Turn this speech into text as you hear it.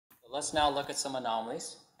Let's now look at some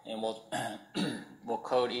anomalies, and we'll we'll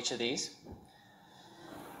code each of these.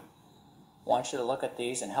 I want you to look at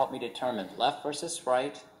these and help me determine left versus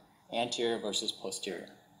right, anterior versus posterior.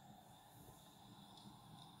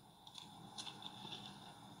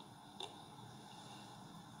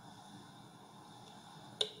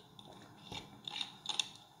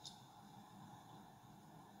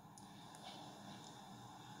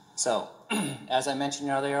 So, as I mentioned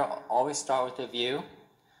earlier, always start with the view.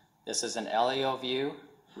 This is an LAO view,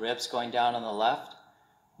 ribs going down on the left.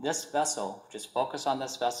 This vessel, just focus on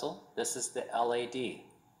this vessel, this is the LAD.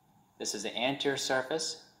 This is the anterior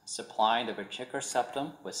surface supplying the ventricular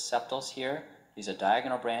septum with septals here. These are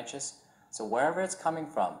diagonal branches. So wherever it's coming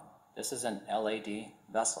from, this is an LAD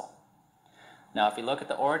vessel. Now if you look at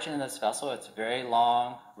the origin of this vessel, it's very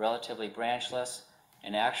long, relatively branchless,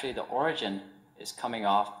 and actually the origin is coming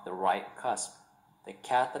off the right cusp. The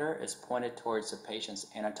catheter is pointed towards the patient's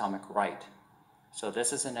anatomic right. So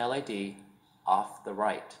this is an LAD off the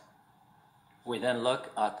right. We then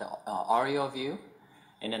look at the REO view,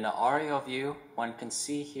 and in the REO view, one can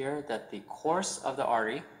see here that the course of the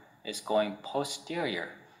artery is going posterior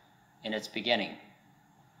in its beginning.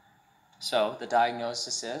 So the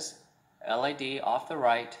diagnosis is LAD off the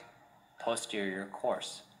right, posterior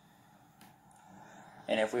course.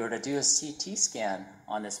 And if we were to do a CT scan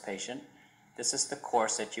on this patient, this is the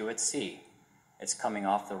course that you would see. It's coming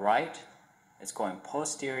off the right, it's going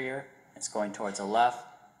posterior, it's going towards the left,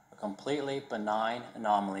 a completely benign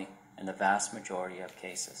anomaly in the vast majority of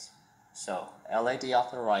cases. So LAD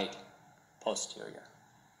off the right, posterior.